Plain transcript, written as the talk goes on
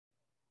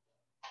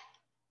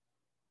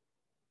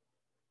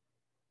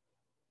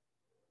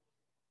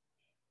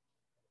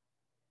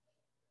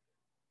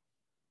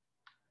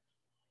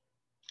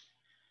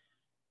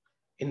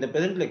In the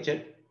present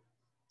lecture,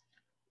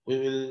 we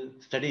will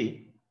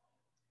study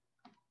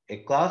a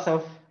class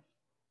of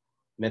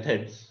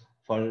methods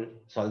for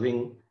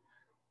solving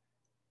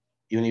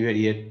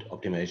univariate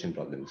optimization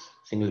problems,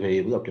 single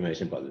variable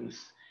optimization problems.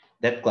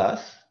 That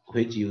class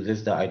which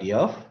uses the idea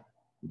of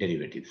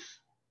derivatives.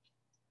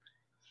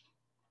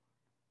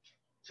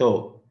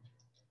 So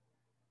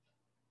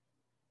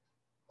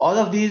all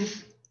of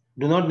these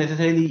do not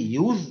necessarily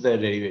use the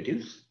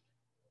derivatives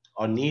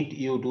or need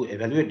you to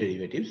evaluate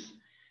derivatives,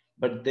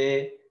 but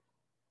they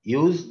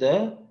use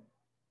the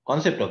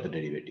concept of the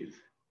derivative.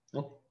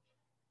 Okay?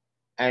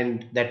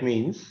 And that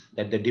means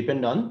that they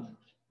depend on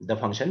the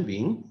function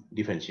being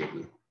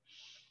differentiable.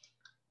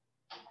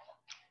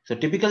 So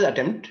typical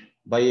attempt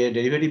by a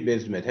derivative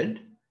based method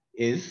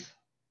is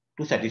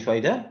to satisfy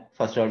the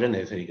first order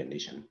necessary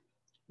condition,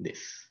 this.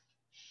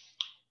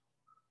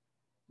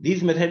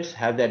 These methods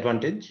have the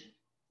advantage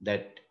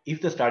that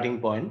if the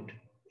starting point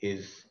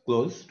is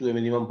close to a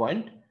minimum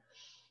point,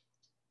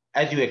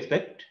 as you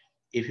expect,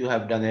 if you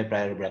have done a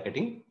prior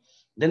bracketing,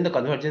 then the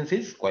convergence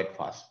is quite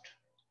fast.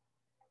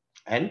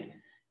 And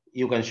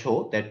you can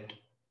show that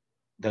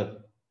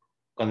the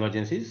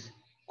convergence is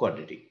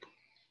quadratic.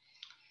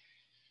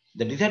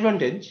 The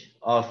disadvantage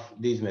of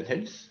these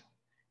methods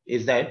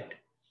is that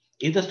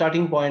if the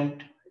starting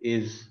point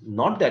is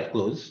not that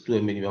close to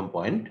a minimum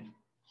point,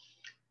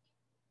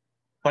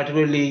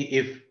 particularly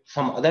if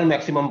some other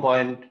maximum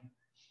point,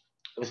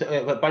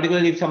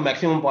 particularly if some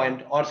maximum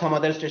point or some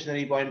other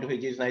stationary point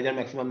which is neither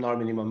maximum nor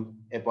minimum,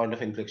 a point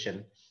of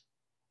inflection,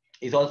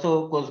 is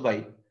also close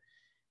by,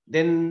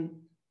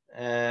 then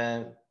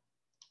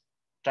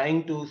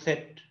trying to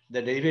set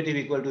the derivative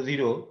equal to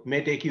 0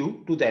 may take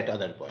you to that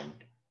other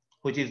point,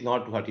 which is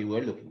not what you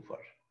were looking for.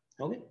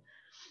 Okay.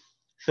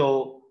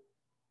 So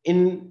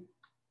in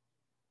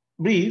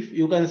brief,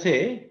 you can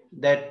say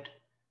that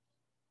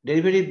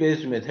derivative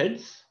based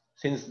methods,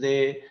 since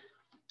they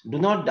do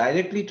not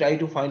directly try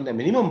to find the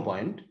minimum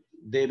point,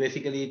 they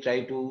basically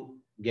try to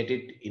get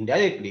it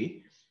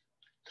indirectly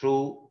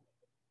through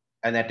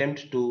an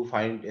attempt to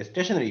find a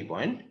stationary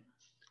point.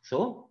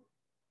 So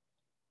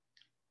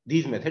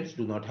these methods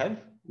do not have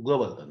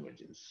global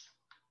convergence.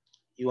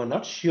 You are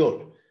not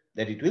sure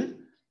that it will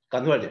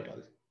converge at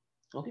all.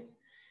 Okay.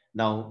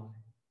 Now,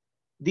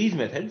 these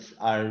methods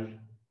are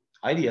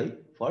ideal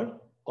for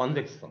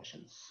convex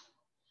functions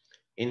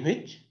in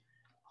which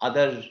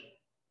other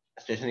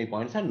stationary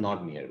points are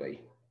not nearby.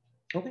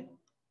 Okay.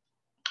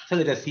 So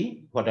let us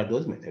see what are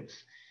those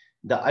methods.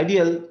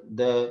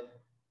 The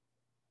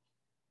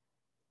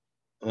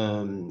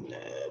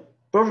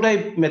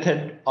prototype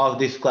method of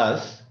this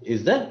class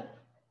is the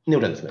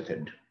Newton's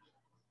method.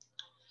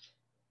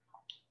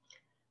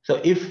 So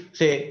if,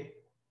 say,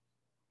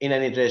 in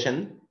an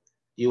iteration,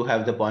 you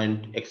have the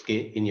point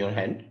xk in your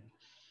hand,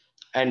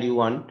 and you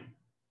want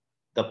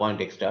the point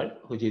x star,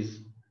 which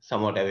is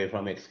somewhat away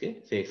from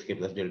xk, say xk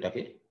plus delta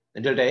k,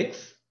 delta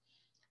x,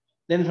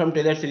 then from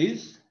Taylor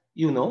series,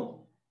 you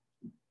know,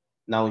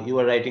 now you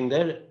are writing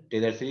the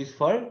Taylor series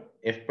for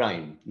f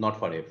prime, not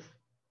for f.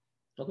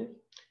 Okay.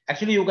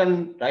 Actually, you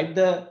can write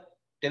the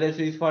Taylor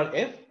series for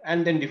f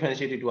and then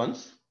differentiate it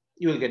once.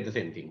 You will get the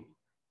same thing.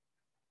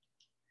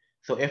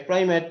 So f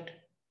prime at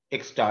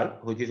x star,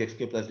 which is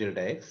xk plus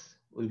delta x,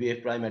 will be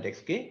f prime at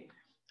xk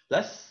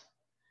plus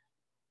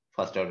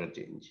first order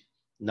change.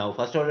 Now,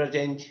 first order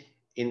change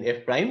in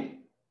f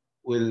prime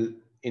will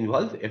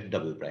involve f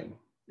double prime.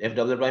 F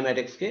double prime at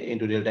xk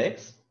into delta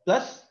x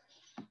plus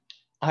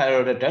higher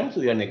order terms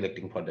we are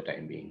neglecting for the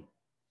time being,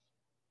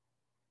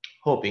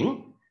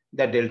 hoping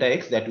that delta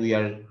x that we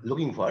are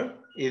looking for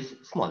is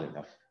small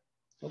enough.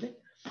 Okay.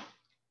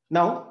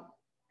 Now,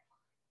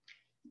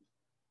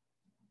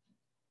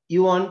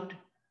 you want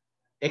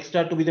x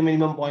star to be the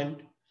minimum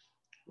point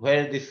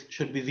where this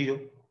should be 0.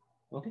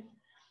 Okay.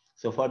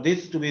 So for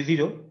this to be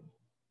 0,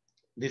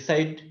 this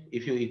side,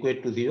 if you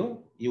equate to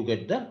 0, you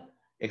get the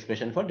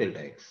expression for delta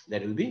x.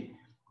 That will be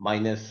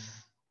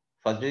minus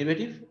first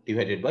derivative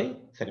divided by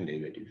second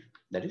derivative.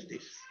 That is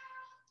this.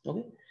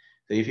 Okay.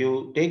 So if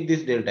you take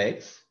this delta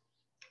x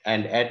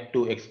and add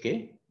to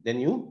xk, then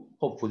you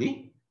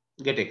hopefully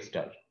get x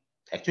star.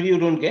 Actually, you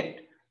don't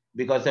get,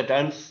 because the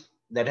terms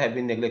that have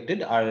been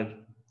neglected are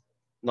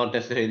not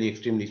necessarily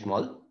extremely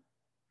small.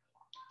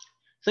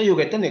 So you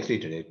get the next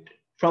iterate,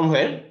 from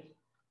where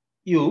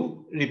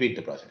you repeat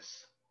the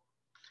process.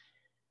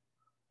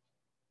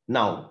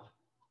 Now,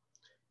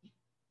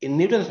 in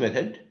Newton's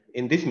method,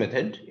 in this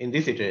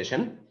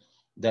iteration,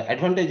 the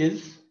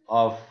advantages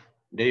of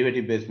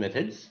derivative-based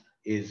methods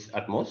is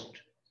at most,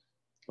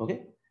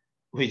 okay,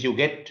 which you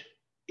get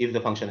if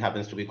the function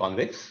happens to be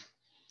convex.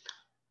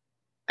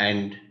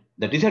 And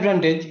the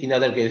disadvantage in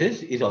other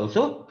cases is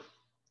also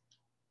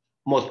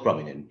most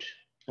prominent.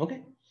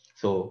 Okay,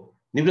 so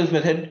Newton's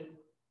method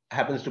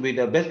happens to be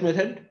the best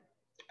method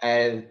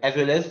as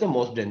well as the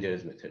most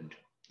dangerous method.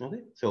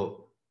 Okay,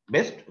 so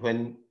best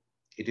when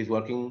it is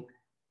working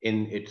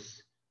in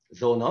its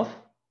zone of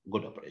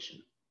good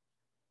operation.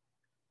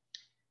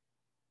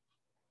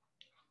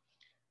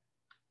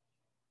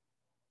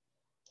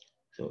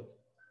 So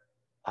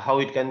how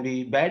it can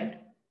be bad?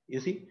 You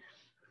see,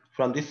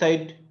 from this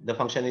side, the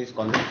function is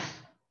convex.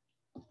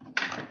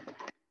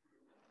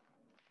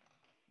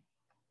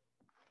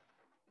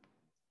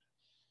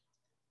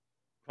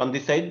 From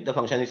this side, the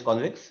function is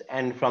convex.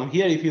 And from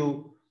here, if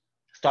you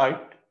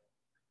start,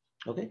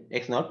 okay,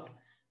 x naught,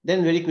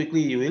 then very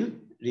quickly you will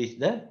reach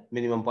the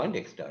minimum point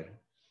x star.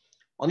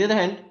 On the other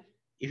hand,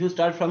 if you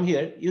start from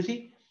here, you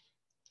see,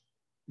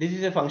 this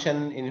is a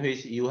function in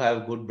which you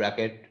have good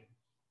bracket,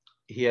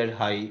 here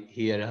high,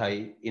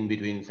 in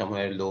between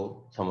somewhere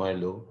low, somewhere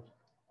low.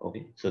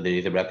 Okay, so there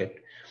is a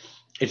bracket.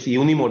 It's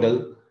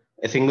unimodal,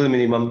 a single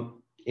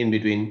minimum in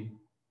between.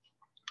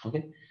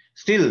 Okay,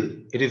 still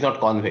it is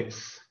not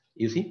convex.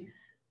 You see,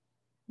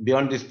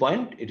 beyond this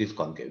point, it is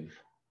concave.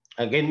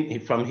 Again,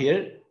 from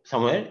here,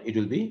 somewhere it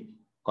will be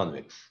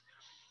convex.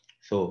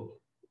 So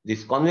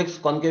this convex,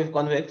 concave,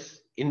 convex,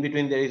 in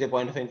between there is a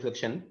point of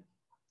inflection,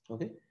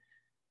 okay,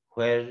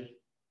 where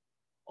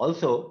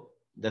also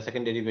the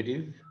second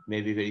derivative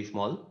may be very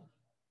small,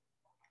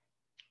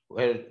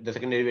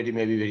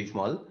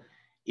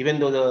 even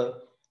though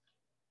the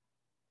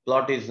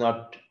plot is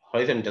not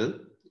horizontal,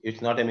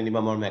 it's not a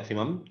minimum or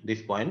maximum,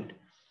 this point,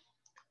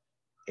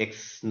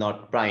 x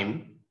naught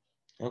prime,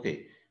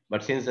 okay.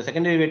 But since the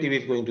second derivative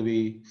is going to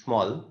be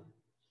small,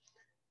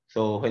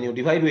 so when you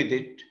divide with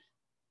it,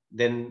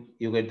 then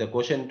you get the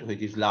quotient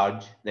which is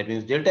large. That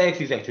means delta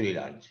x is actually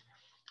large,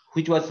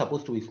 which was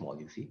supposed to be small,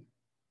 you see.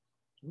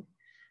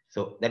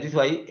 So that is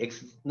why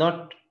x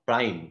naught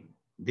prime,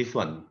 this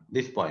one,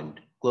 this point,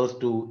 close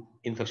to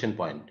inflection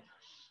point,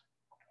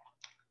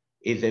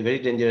 is a very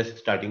dangerous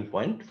starting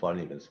point for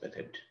Newton's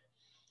method.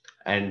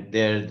 And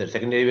there the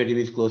second derivative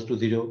is close to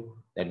 0.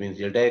 That means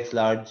delta x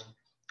large,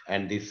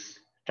 and this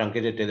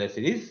truncated Taylor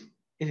series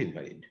is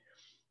invalid.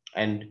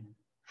 And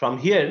from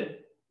here,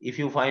 if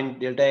you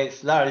find delta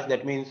x large,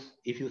 that means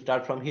if you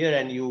start from here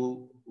and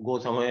you go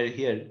somewhere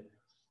here,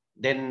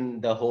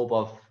 then the hope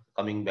of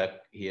coming back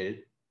here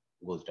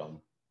goes down.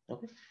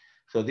 Okay,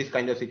 so this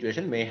kind of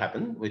situation may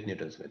happen with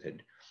Newton's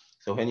method.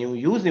 So when you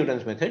use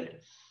Newton's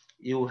method,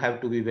 you have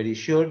to be very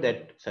sure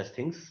that such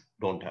things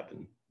don't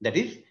happen. That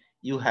is,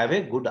 you have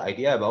a good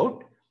idea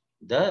about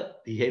the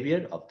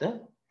behavior of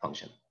the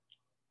function.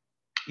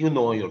 You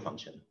know your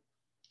function.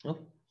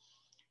 Okay.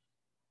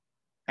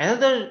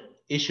 Another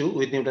issue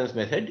with Newton's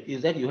method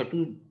is that you have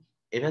to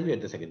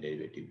evaluate the second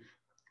derivative,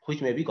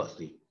 which may be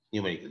costly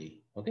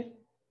numerically. Okay.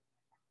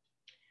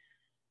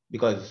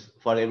 Because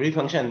for every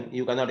function,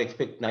 you cannot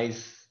expect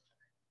nice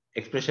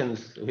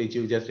expressions which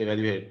you just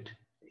evaluate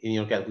in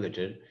your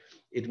calculator.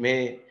 It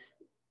may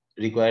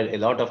require a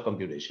lot of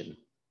computation.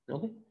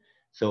 Okay.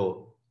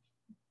 So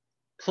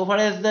far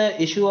as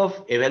the issue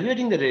of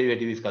evaluating the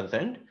derivative is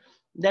concerned,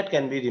 that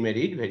can be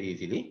remedied very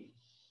easily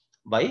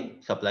by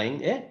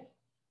supplying a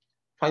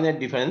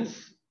finite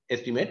difference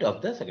estimate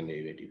of the second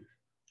derivative.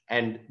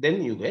 And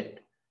then you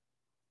get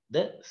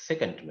the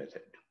second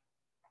method.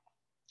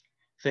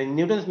 So in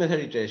Newton's method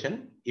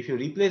iteration, if you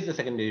replace the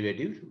second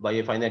derivative by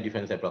a finite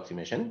difference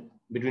approximation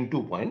between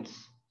 2 points,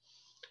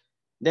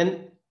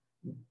 then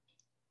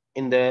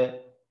in the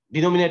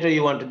denominator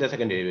you wanted the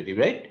second derivative,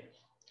 right?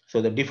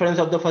 So the difference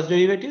of the first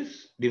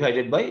derivatives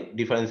divided by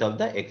difference of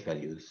the x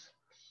values.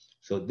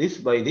 So this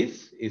by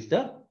this is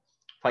the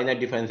finite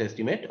difference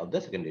estimate of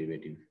the second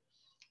derivative.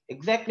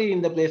 Exactly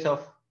in the place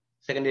of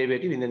second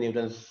derivative in the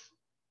Newton's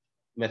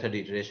method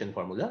iteration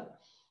formula,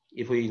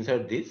 if we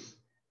insert this,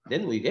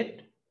 then we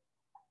get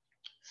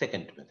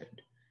second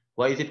method.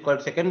 Why is it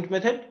called second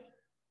method?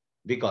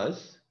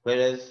 Because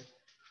whereas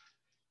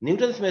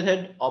Newton's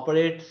method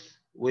operates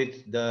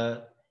with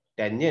the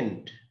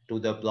tangent to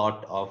the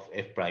plot of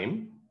f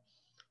prime,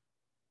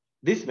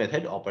 this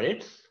method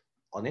operates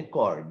on a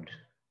chord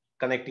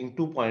connecting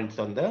 2 points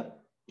on the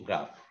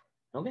graph.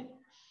 Okay,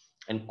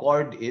 and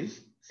chord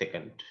is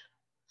secant.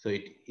 So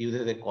it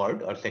uses a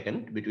chord or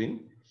secant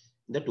between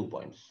the 2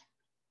 points.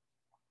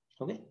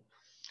 Okay,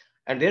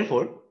 and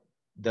therefore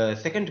the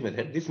second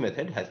method, this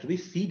method has to be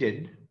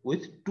seeded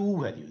with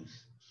two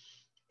values,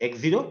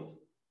 x0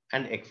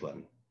 and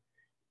x1.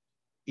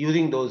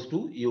 Using those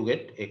two, you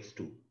get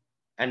x2.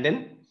 And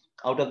then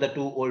out of the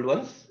two old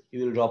ones,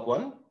 you will drop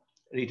one,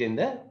 retain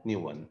the new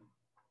one.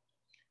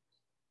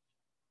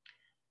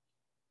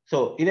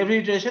 So in every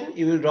iteration,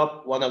 you will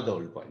drop one of the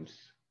old points.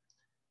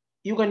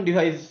 You can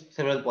devise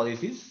several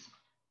policies.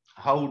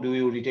 How do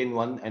you retain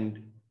one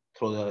and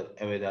throw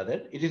away the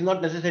other? It is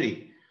not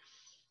necessary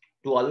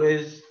to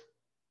always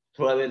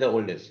throw away the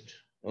oldest.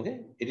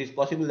 Okay, it is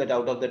possible that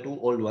out of the two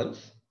old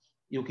ones,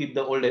 you keep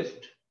the oldest,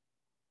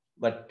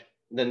 but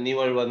the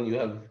newer one you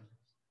have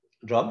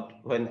dropped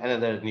when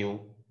another new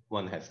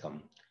one has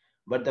come.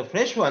 But the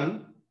fresh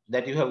one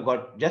that you have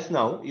got just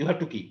now, you have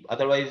to keep.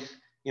 Otherwise,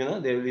 there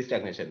will be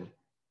stagnation.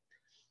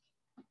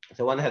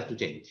 So one has to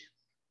change.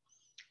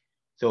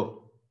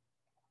 So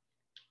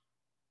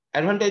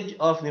advantage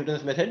of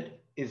Newton's method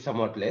is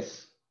somewhat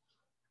less,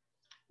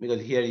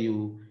 because here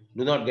you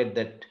do not get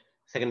that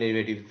second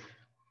derivative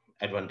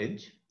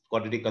advantage.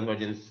 Quadratic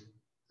convergence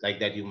like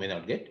that you may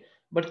not get,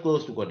 but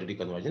close to quadratic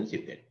convergence you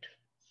get.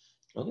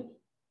 Okay.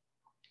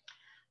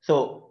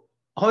 So,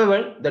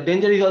 however, the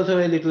danger is also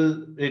a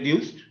little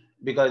reduced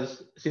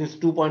because since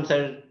 2 points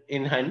are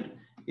in hand,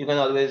 you can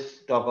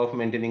always talk of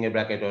maintaining a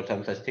bracket or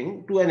some such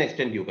thing. To an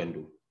extent you can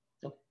do.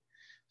 Okay.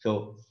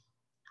 So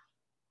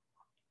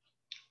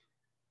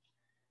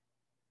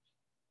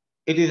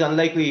it is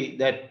unlikely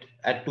that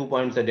at 2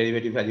 points the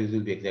derivative values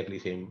will be exactly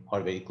same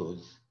or very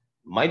close.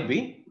 Might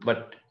be,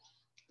 but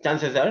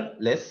chances are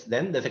less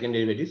than the second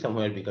derivative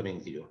somewhere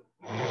becoming 0.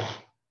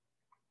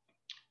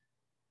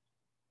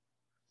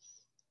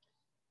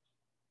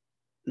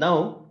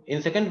 Now,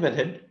 in second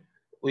method,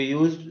 we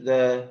used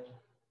the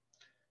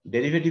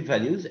derivative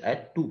values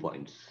at 2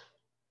 points.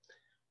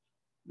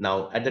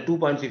 Now, at the 2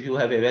 points, if you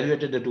have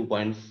evaluated the 2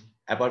 points,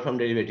 apart from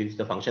derivatives,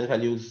 the function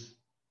values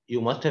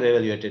you must have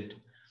evaluated.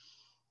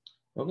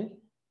 Okay,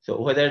 so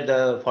whether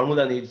the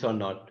formula needs or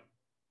not.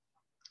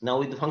 Now,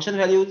 with the function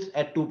values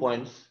at 2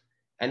 points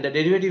and the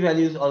derivative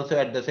values also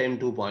at the same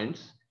 2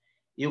 points,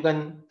 you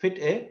can fit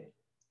a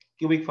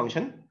cubic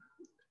function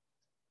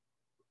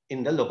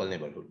in the local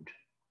neighborhood.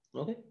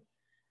 Okay,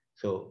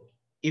 so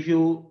if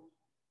you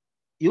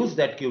use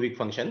that cubic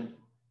function,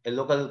 a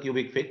local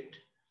cubic fit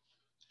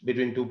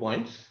between 2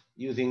 points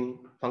using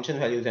function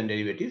values and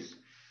derivatives,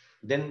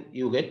 then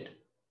you get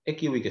a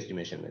cubic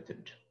estimation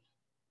method.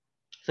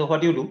 So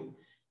what you do,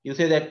 you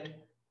say that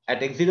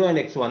at x0 and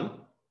x1,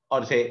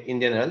 or say in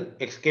general,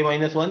 xk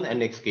minus 1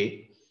 and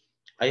xk,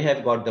 I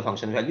have got the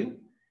function value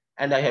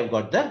and I have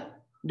got the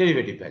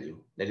derivative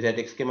value. That is at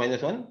xk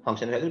minus 1,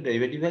 function value,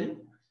 derivative value.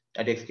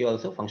 At xk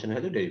also, function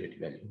value, derivative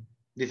value.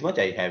 This much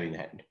I have in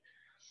hand.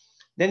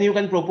 Then you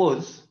can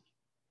propose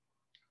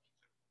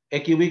a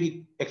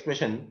cubic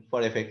expression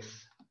for fx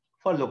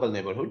for local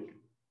neighborhood.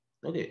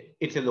 Okay,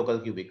 it's a local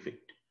cubic fit.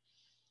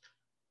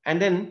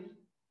 And then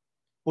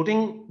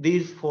putting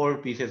these 4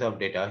 pieces of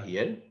data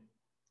here,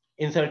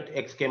 insert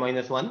xk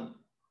minus 1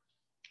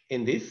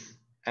 in this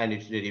and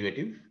its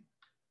derivative.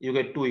 You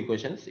get 2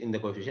 equations in the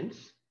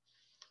coefficients.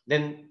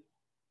 Then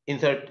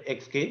insert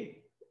xk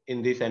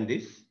in this and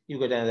this. You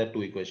get another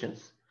 2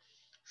 equations.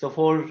 So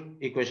 4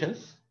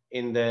 equations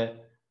in the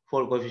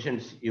 4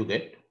 coefficients you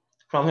get.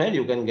 From here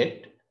you can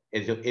get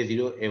A0,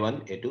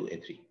 A1, A2,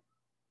 A3.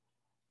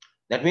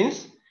 That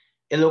means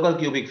a local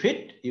cubic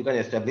fit you can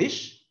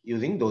establish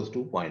using those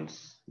 2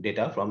 points,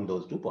 data from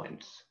those 2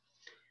 points.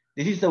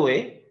 This is the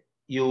way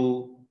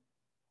you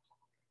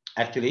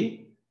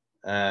actually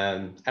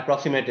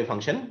approximate a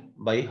function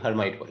by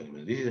Hermite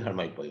polynomial. This is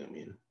Hermite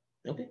polynomial.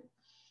 Okay.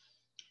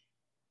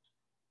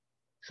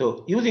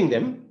 So using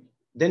them,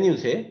 then you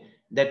say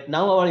that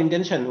now our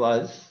intention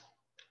was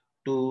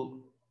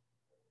to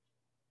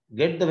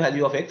get the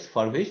value of x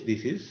for which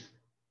this is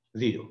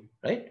 0,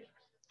 right?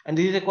 And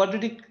this is a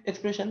quadratic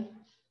expression.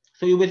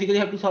 So you basically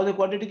have to solve a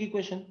quadratic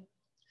equation.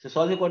 So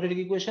solve a quadratic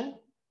equation,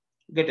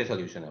 get a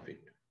solution of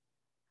it.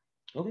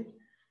 Okay.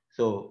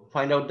 So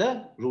find out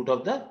the root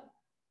of the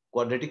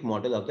quadratic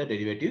model of the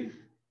derivative,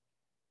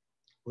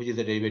 which is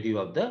the derivative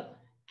of the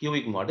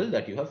cubic model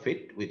that you have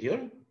fit with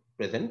your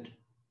present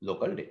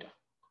local data.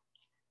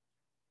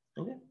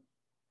 Okay.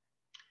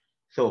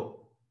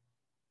 So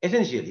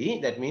essentially,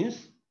 that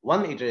means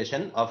one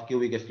iteration of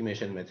cubic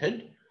estimation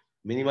method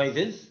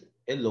minimizes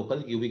a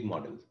local cubic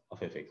model of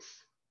fx.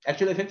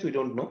 Actual fx we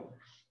don't know,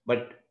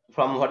 but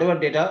from whatever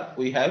data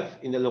we have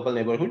in the local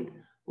neighborhood,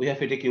 we have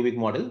fit a cubic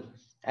model,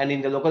 and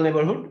in the local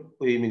neighborhood,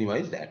 we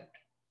minimize that.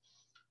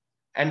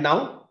 And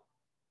now,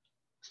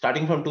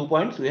 starting from 2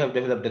 points, we have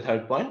developed a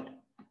third point,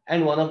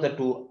 and one of the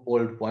 2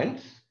 old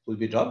points will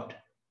be dropped,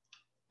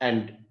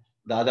 and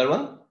the other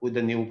one with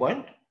the new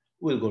point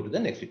will go to the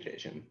next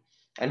iteration.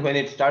 And when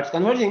it starts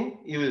converging,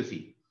 you will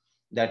see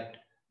that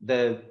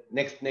the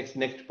next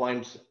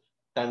points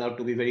turn out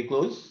to be very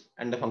close,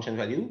 and the function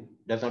value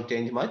does not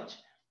change much,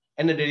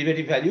 and the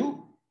derivative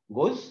value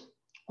goes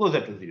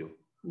closer to 0.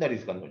 That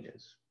is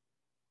convergence.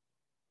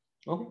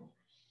 Okay.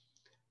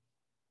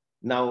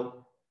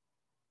 Now,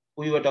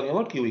 we were talking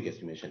about cubic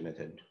estimation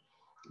method.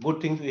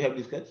 Good things we have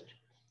discussed.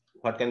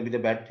 What can be the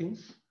bad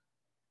things?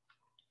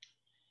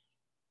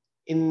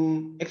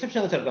 In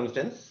exceptional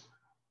circumstance,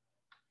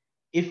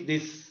 if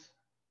this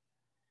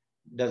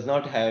does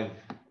not have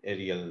a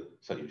real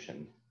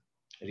solution,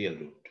 real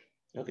root.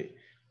 Okay.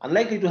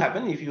 Unlikely to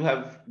happen if you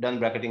have done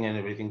bracketing and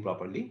everything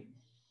properly,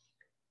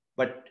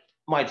 but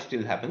might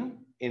still happen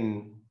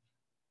in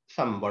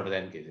some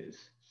borderline cases.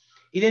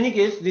 In any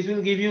case, this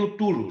will give you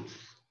 2 roots.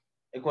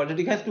 A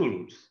quadratic has 2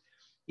 roots.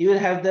 You will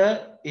have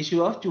the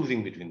issue of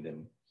choosing between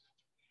them.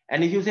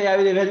 And if you say I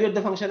will evaluate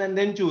the function and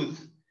then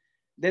choose,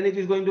 then it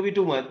is going to be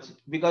too much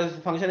because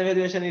function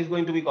evaluation is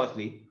going to be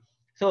costly.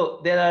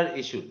 So there are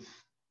issues.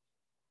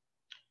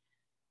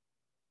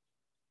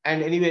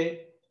 And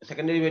anyway,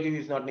 second derivative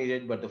is not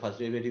needed, but the first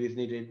derivative is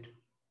needed.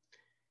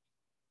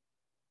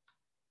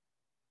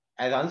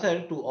 As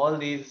answer to all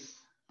these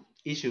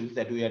issues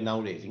that we are now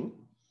raising,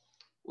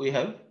 we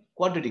have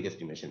quadratic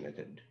estimation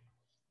method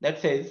that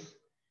says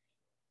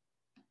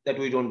that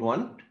we don't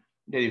want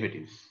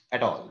derivatives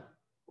at all.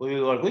 We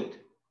will work with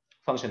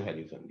function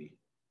values only,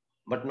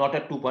 but not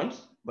at 2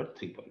 points, but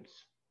 3 points.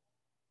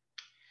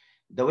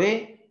 The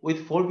way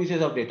with 4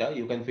 pieces of data,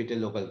 you can fit a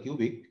local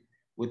cubic.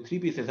 With 3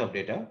 pieces of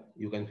data,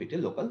 you can fit a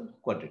local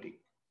quadratic.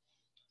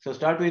 So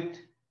start with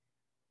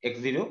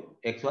x0,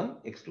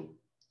 x1, x2.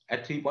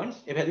 At 3 points,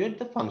 evaluate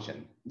the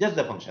function, just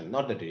the function,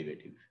 not the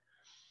derivative.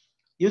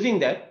 Using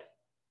that,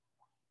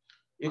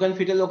 you can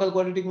fit a local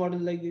quadratic model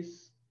like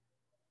this.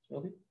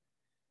 Okay,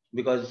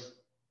 because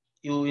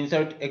you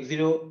insert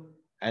x0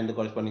 and the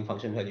corresponding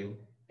function value,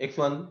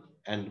 x1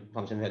 and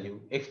function value,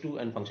 x2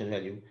 and function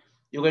value.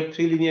 You get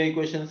 3 linear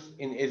equations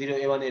in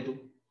a0, a1, a2.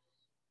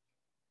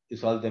 You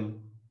solve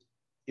them.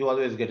 You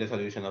always get a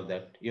solution of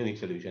that, unique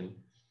solution.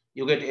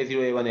 You get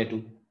a0, a1,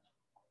 a2.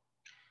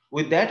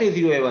 With that a0,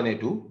 a1,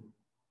 a2,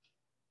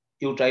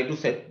 you try to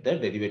set the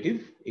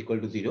derivative equal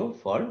to 0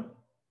 for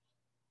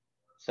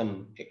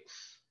some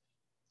x.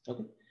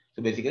 Okay.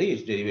 So basically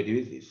its derivative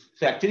is this.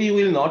 So actually you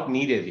will not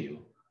need a0.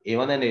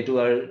 a1 and a2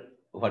 are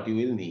what you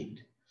will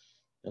need.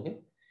 Okay.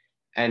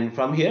 And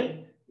from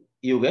here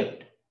you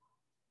get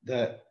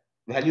the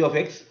value of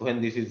x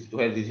when this is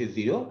where this is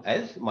 0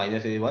 as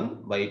minus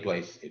a1 by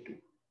twice a2.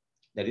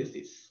 That is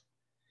this.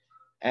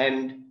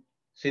 And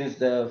since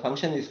the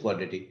function is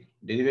quadratic,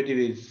 derivative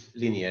is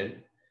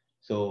linear,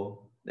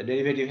 so the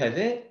derivative has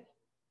a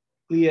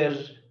clear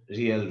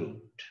real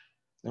root.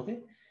 Okay.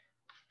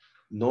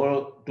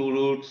 No two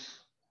roots,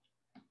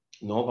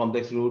 no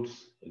complex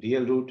roots,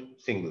 real root,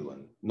 single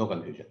one, no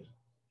confusion.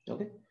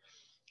 Okay.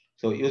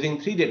 So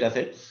using 3 data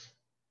sets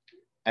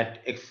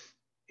at x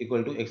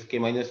equal to xk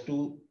minus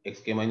 2,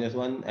 xk minus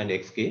 1, and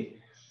xk,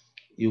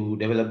 you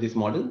develop this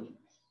model,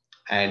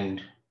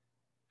 and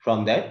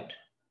from that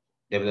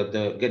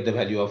get the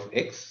value of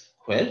x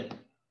where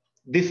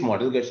this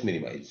model gets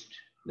minimized.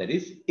 That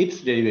is,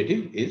 its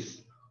derivative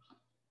is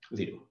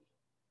 0.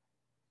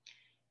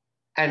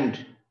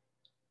 And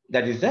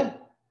that is the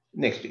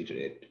next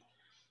iterate.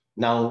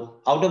 Now,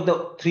 out of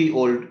the 3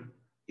 old,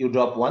 you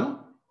drop 1,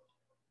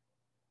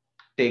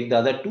 take the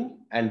other 2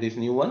 and this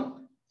new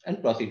one,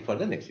 and proceed for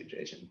the next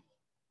iteration.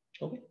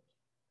 Okay.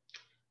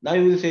 Now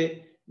you will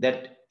say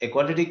that a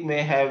quadratic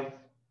may have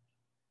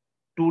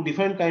 2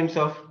 different kinds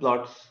of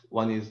plots.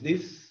 One is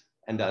this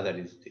and the other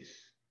is this.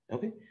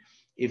 Okay.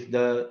 If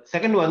the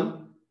second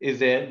one is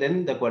there,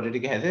 then the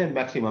quadratic has a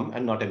maximum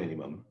and not a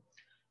minimum.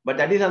 But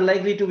that is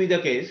unlikely to be the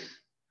case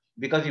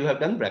because you have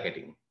done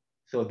bracketing.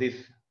 So this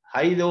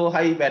high, low,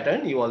 high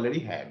pattern you already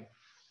have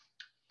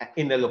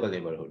in the local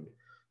neighborhood.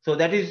 So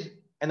that is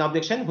an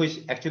objection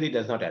which actually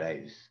does not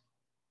arise.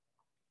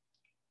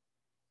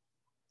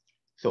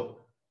 So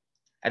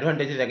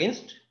advantages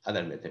against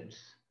other methods.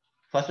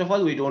 First of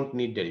all, we don't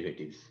need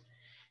derivatives.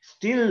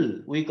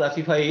 Still, we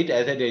classify it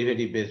as a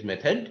derivative-based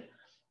method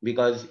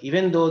because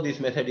even though this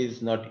method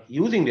is not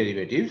using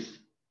derivatives,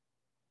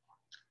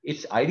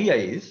 its idea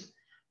is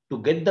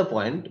to get the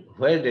point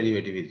where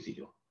derivative is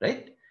 0,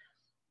 right?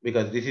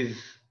 Because this is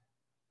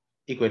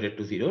equated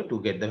to 0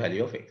 to get the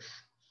value of x.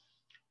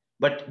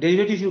 But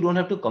derivatives you don't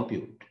have to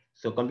compute.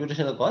 So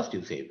computational cost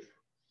you save.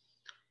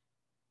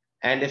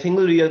 And a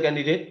single real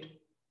candidate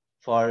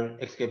for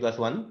xk plus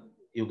 1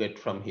 you get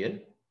from here.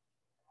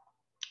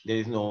 There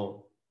is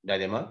no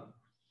dilemma.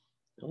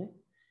 Okay.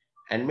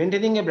 And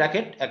maintaining a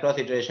bracket across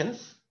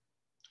iterations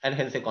and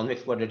hence a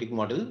convex quadratic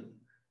model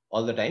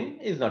all the time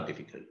is not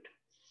difficult.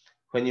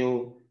 When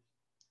you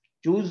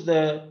choose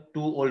the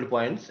 2 old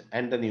points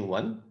and the new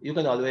one, you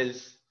can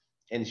always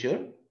ensure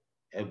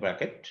a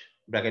bracket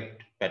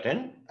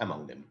pattern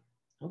among them.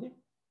 Okay.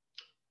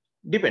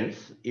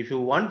 Depends. If you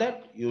want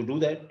that, you do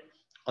that.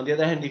 On the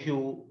other hand, if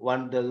you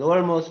want the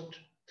lowermost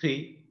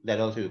 3, that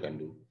also you can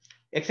do.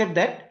 Except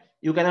that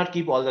you cannot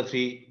keep all the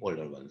 3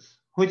 older ones,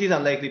 which is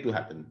unlikely to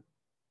happen.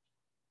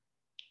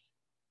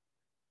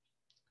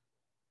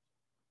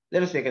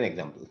 Let us take an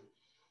example.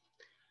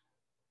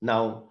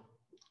 Now,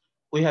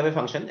 we have a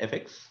function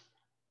fx,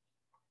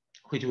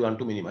 which we want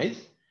to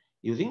minimize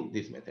using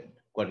this method,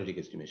 quadratic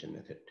estimation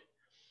method.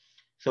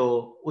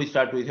 So we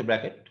start with a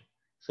bracket.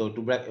 So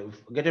to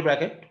get a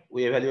bracket,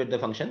 we evaluate the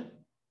function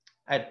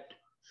at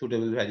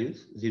suitable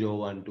values, 0,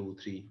 1, 2,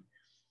 3.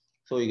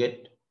 So we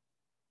get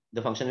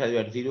the function value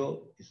at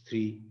 0 is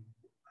 3,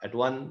 at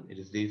 1 it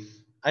is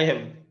this. I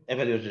have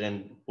evaluated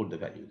and put the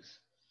values.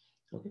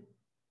 Okay.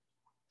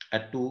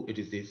 At 2 it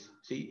is this.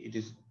 See, it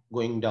is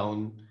going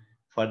down,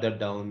 further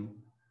down,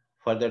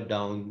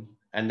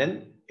 and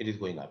then it is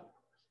going up.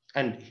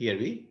 And here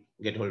we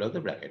get hold of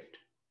the bracket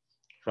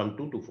from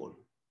 2 to 4.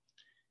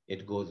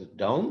 It goes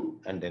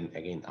down and then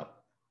again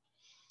up.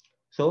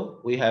 So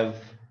we have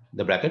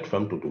the bracket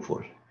from 2 to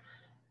 4.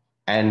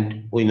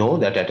 And we know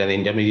that at an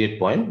intermediate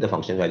point, the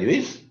function value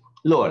is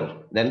lower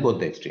than both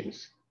the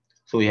extremes.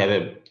 So we have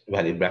a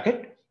valid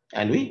bracket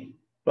and we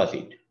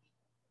proceed.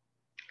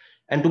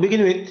 And to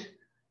begin with,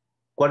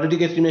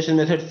 quadratic estimation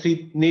method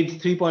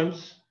needs 3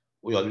 points.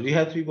 We already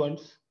have 3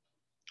 points.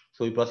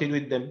 So we proceed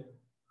with them.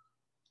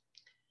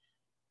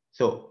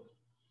 So,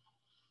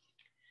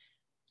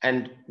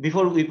 and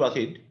before we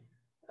proceed,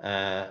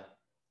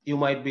 you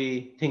might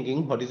be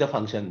thinking, what is the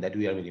function that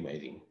we are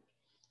minimizing?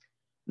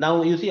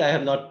 Now, you see, I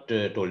have not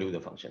told you the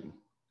function.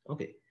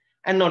 Okay.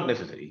 And not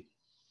necessary.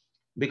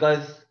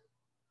 because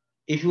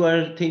if you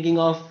are thinking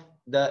of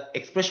the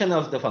expression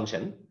of the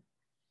function,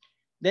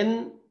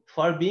 then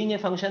for being a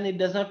function, it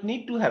does not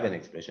need to have an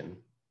expression.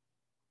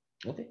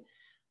 Okay.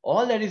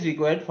 All that is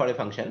required for a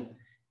function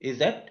is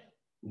that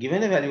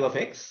given a value of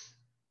x,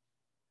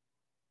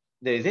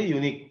 there is a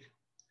unique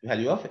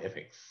value of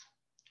fx,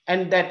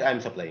 and that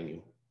I'm supplying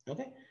you.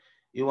 Okay.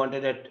 You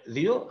wanted at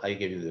 0, I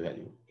gave you the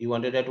value. You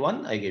wanted at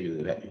 1, I gave you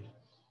the value.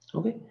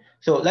 Okay.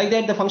 So like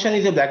that, the function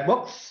is a black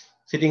box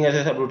sitting as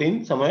a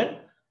subroutine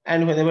somewhere,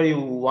 and whenever you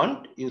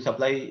want, you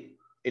supply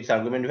its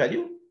argument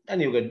value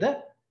and you get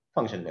the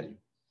function value.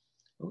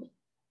 Okay.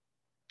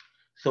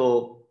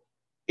 So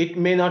it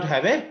may not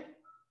have a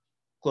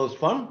closed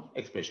form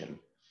expression.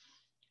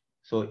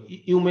 So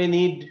you may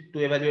need to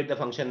evaluate the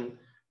function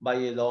by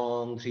a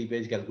long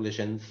 3-page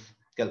calculation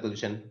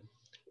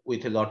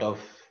with a lot of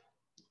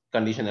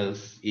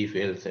conditionals, if,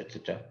 else,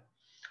 etc.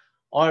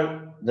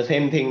 Or the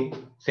same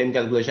thing, same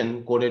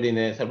calculation coded in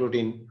a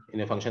subroutine,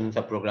 in a function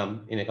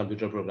subprogram, in a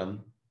computer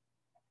program.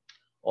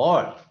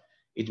 Or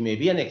it may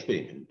be an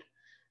experiment.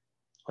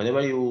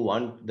 Whenever you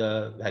want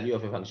the value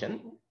of a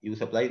function, you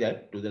supply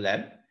that to the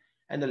lab,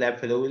 and the lab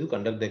fellow will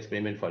conduct the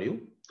experiment for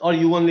you. Or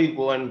you only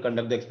go and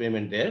conduct the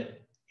experiment there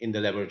in the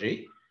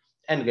laboratory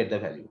and get the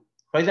value.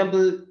 For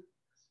example,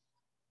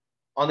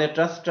 on a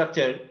truss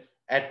structure,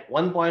 at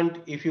one point,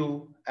 if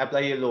you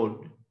apply a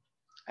load,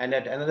 and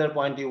at another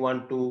point you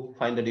want to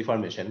find the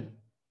deformation,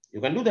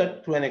 you can do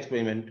that through an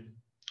experiment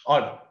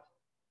or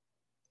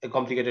a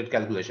complicated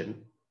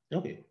calculation.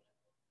 Okay.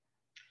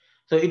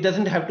 So it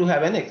doesn't have to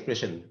have an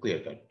expression clear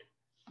cut.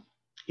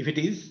 If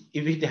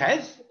it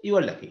has, you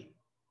are lucky.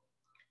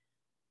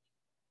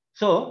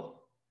 So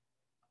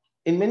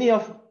in many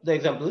of the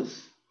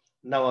examples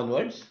now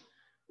onwards,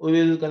 we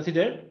will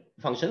consider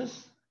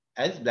functions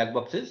as black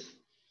boxes.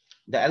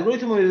 The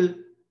algorithm will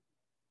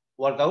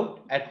work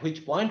out at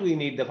which point we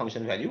need the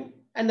function value,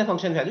 and the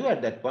function value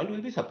at that point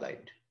will be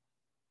supplied.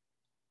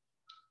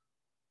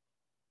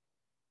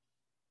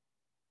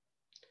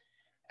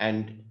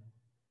 And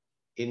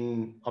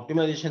in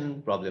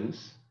optimization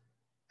problems,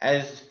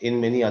 as in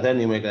many other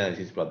numerical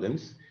analysis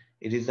problems,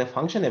 it is the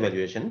function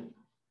evaluation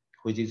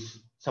which is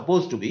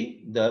supposed to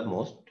be the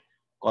most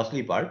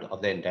costly part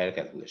of the entire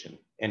calculation,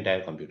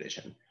 entire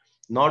computation,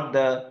 not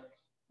the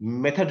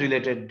method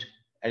related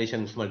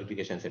additions,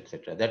 multiplications,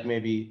 etc. That may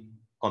be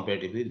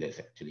comparatively less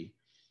actually,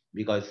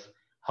 because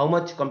how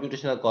much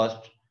computational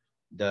cost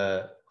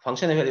the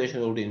function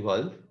evaluation would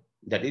involve,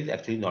 that is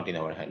actually not in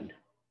our hand.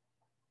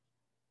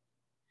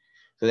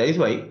 So that is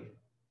why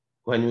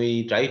when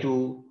we try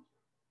to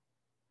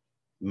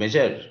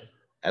measure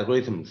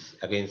algorithms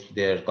against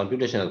their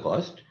computational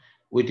cost,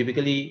 we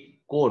typically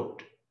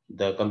quote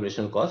the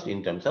computational cost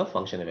in terms of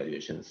function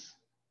evaluations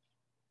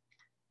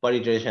per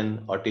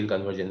iteration or till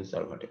convergence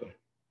or whatever.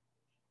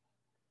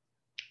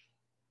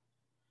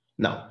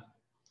 Now,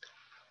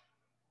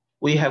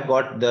 we have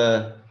got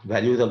the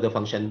values of the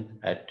function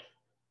at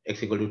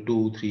x equal to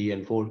 2, 3,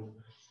 and 4.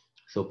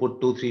 So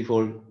put 2, 3,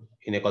 4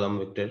 in a column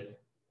vector.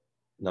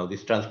 Now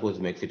this transpose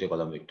makes it a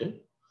column vector.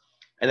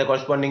 And the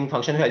corresponding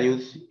function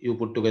values you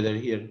put together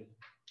here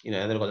in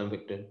another column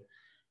vector.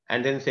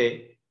 And then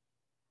say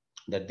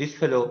that this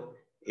fellow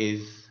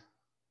is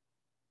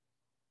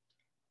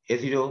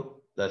a0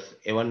 plus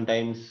a1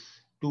 times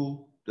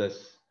 2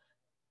 plus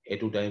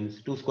a2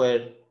 times 2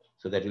 square.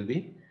 So that will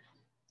be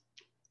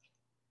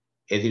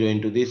a0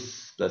 into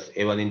this plus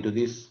a1 into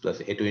this plus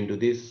a2 into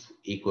this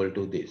equal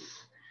to this.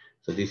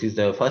 So this is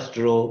the first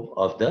row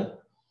of the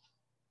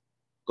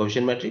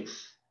coefficient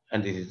matrix,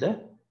 and this is the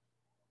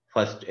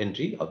first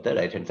entry of the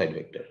right hand side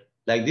vector.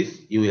 Like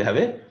this, you will have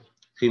a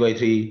 3 by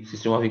 3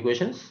 system of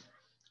equations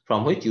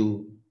from which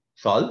you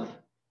solve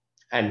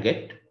and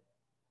get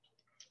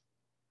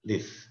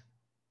this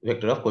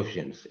vector of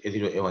coefficients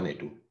a0, a1,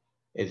 a2,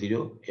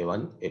 a0,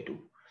 a1, a2.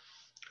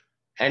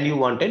 And you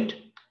wanted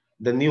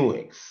the new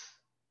x,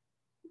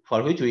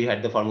 for which we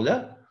had the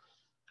formula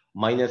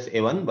minus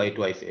a1 by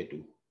twice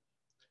a2.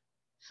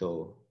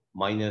 So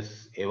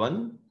minus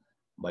a1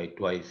 by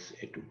twice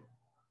a2.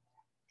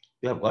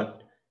 You have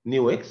got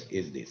new x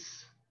is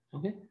this.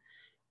 Okay.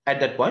 At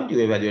that point, you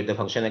evaluate the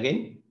function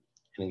again,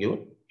 and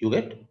you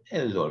get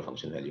a lower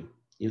function value.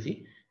 You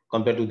see,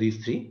 compared to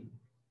these three,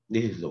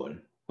 this is lower,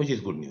 which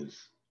is good news.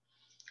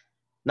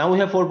 Now we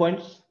have 4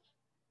 points,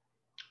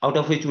 out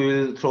of which we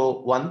will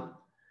throw one,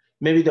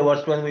 maybe the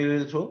worst one we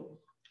will throw,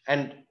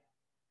 and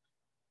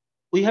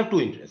we have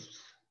 2 interests.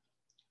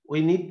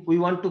 We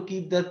want to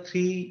keep the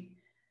 3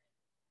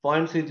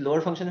 points with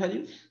lower function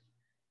values,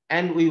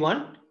 and we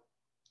want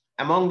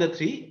among the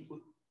 3,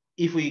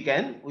 if we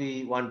can,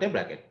 we want a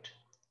bracket,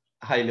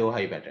 high low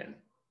high pattern.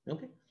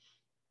 Okay.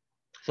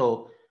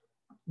 So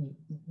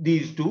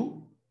these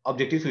 2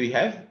 objectives we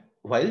have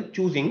while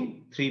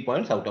choosing 3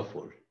 points out of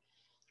 4.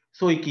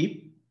 So we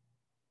keep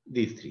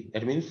these 3.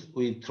 That means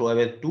we throw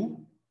away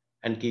 2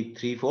 and keep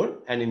 3,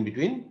 4, and in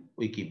between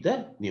we keep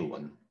the new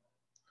one.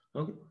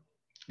 Okay.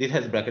 This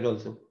has bracket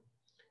also,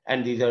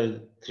 and these are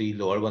 3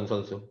 lower ones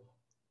also.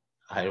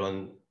 Higher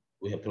one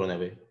we have thrown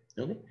away.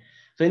 Okay.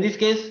 So in this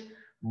case,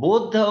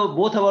 both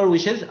our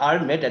wishes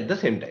are met at the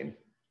same time.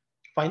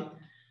 Fine.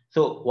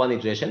 So one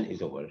iteration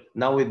is over.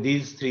 Now with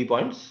these 3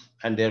 points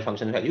and their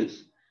function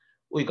values,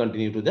 we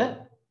continue to the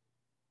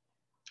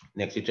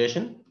next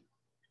iteration.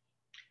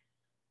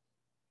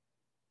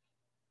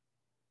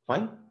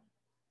 Fine.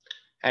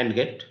 And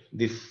get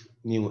this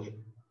new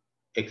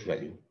x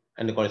value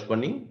and the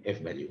corresponding f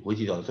value, which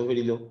is also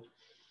very low.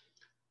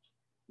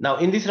 Now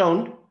in this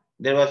round,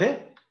 there was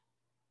a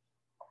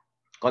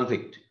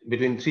conflict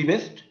between 3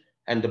 best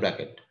and the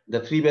bracket. The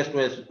 3 best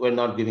were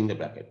not giving the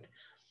bracket.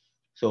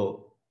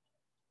 So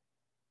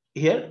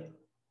here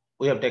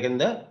we have taken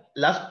the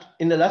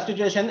in the last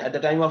iteration at the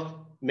time of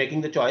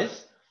making the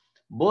choice,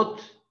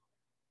 both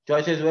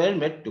choices were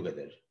met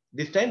together.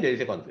 This time there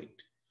is a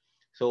conflict.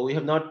 So we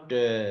have not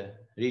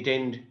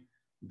retained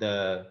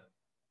the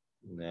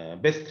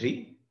best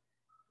 3.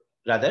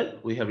 Rather,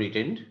 we have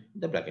retained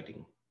the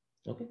bracketing.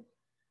 Okay.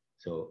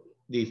 So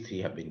these 3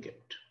 have been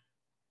kept.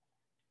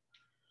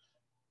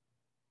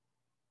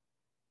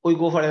 We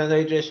go for another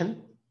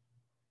iteration.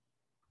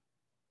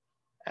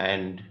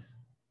 And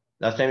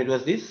last time it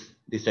was this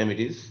time it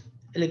is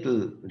a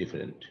little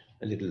different,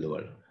 a little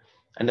lower.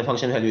 And the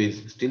function value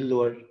is still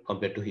lower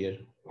compared to here.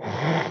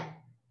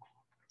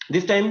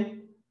 This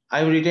time I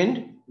have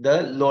retained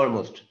the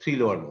lowermost, 3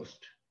 lowermost,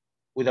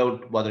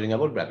 without bothering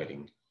about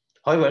bracketing.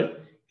 However,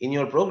 in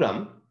your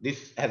program,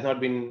 this has not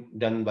been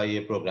done by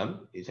a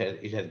program. It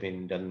has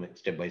been done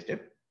step by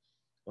step.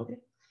 Okay.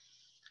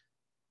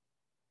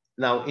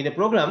 Now, in a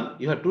program,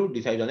 you have to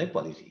decide on a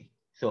policy.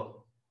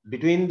 So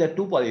between the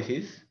 2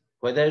 policies,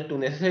 whether to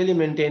necessarily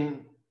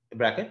maintain a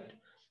bracket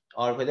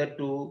or whether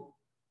to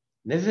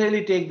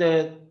necessarily take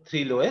the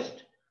 3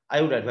 lowest,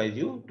 I would advise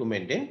you to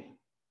maintain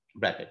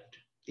bracket,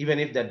 even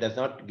if that does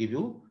not give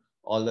you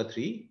all the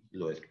 3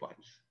 lowest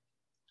points.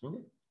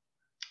 Okay?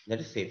 That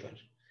is safer.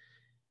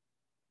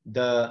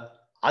 The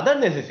other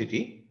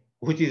necessity,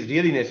 which is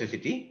really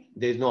necessity,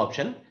 there is no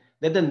option,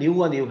 that the new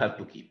one you have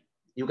to keep.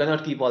 You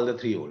cannot keep all the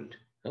 3 old.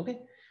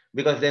 Okay,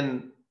 because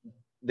then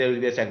there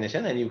will be a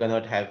stagnation and you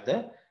cannot have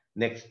the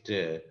next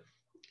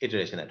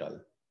iteration at all.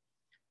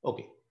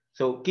 Okay,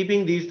 so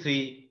keeping these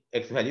 3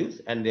 x values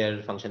and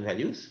their function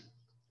values,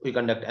 we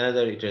conduct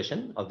another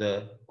iteration of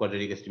the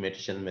quadratic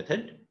estimation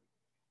method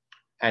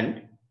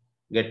and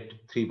get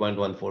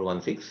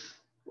 3.1416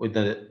 with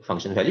the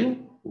function value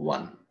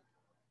 1.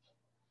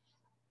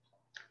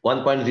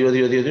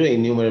 1.0000,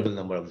 innumerable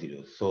number of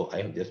zeros. So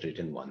I have just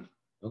written 1.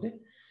 Okay,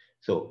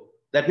 so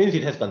that means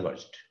it has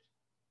converged.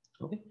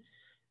 Okay,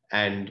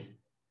 and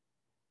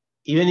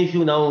even if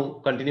you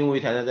now continue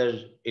with another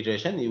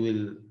iteration, you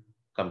will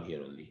come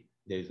here only.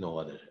 There is no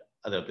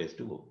other place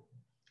to go.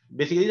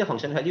 Basically, the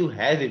function value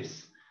has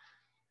its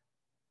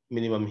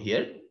minimum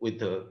here with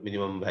the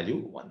minimum value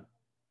 1.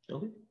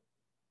 Okay.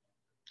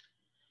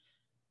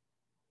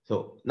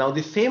 So now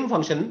the same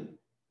function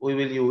we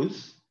will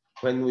use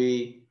when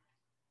we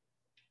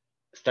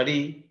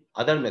study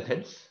other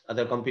methods,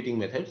 other competing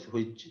methods,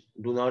 which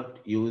do not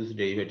use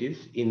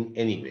derivatives in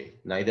any way,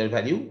 neither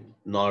value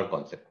nor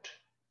concept.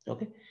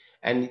 Okay.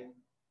 And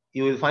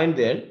you will find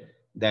there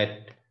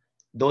that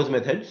those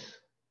methods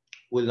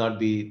will not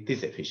be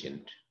this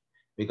efficient,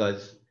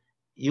 because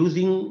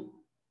using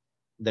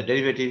the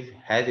derivative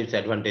has its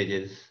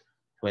advantages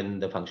when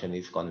the function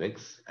is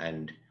convex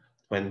and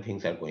when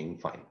things are going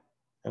fine.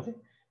 Okay,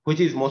 which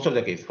is most of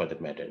the case for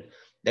that matter.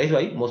 That is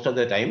why most of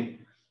the time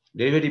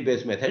derivative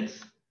based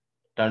methods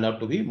turn out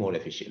to be more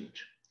efficient.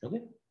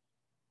 Okay,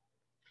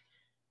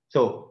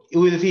 so you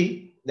will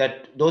see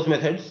that those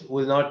methods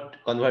will not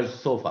converge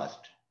so fast.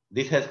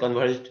 This has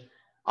converged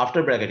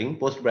after bracketing,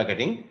 post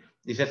bracketing.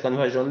 This has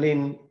converged only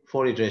in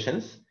 4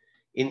 iterations.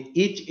 In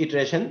each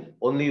iteration,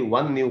 only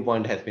 1 new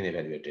point has been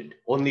evaluated.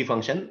 Only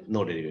function,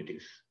 no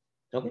derivatives.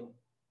 Okay,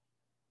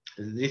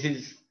 this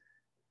is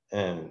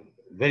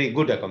very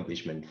good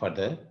accomplishment for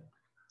the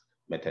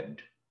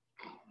method.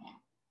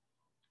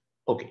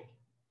 Okay,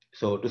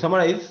 so to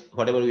summarize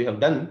whatever we have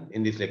done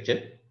in this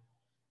lecture,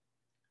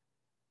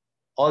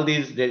 all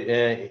these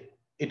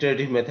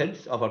iterative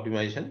methods of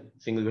optimization,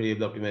 single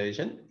variable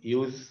optimization,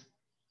 use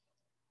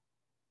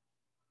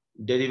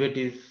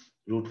derivative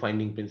root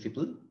finding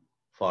principle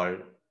for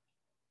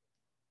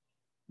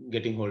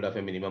getting hold of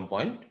a minimum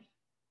point.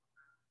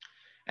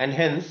 And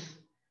hence,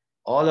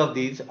 all of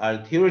these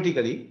are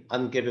theoretically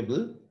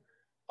incapable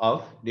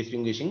of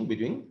distinguishing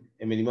between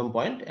a minimum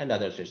point and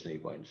other stationary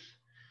points.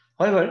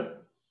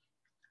 However,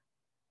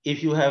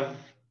 if you have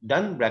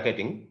done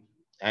bracketing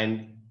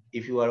and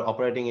if you are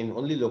operating in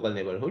only local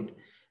neighborhood,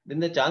 then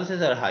the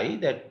chances are high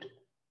that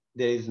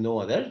there is no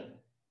other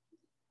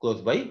close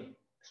by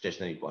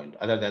stationary point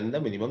other than the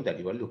minimum that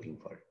you are looking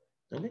for.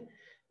 Okay,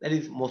 that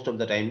is most of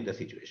the time the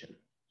situation.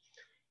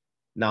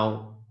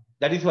 Now,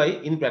 that is why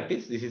in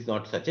practice, this is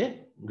not such a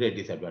great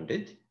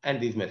disadvantage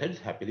and these methods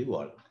happily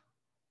work.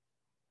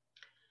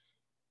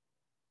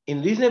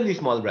 In reasonably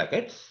small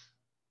brackets,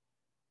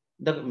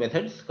 the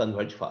methods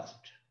converge fast.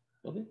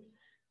 Okay,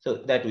 so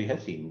that we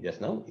have seen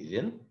just now is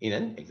in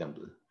an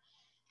example.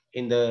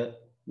 In the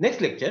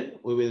next lecture,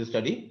 we will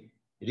study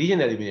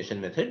region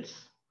elimination methods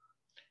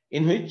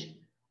in which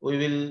we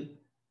will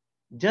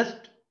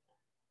just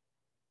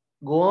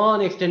go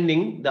on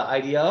extending the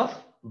idea of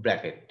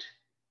bracket,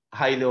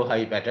 high, low,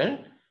 high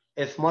pattern,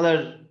 a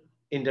smaller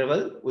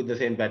interval with the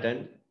same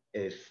pattern,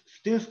 a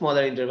still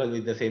smaller interval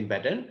with the same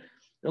pattern.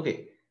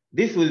 Okay,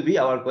 this will be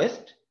our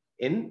quest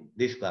in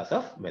this class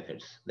of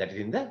methods, that is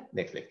in the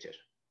next lecture.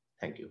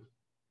 Thank you.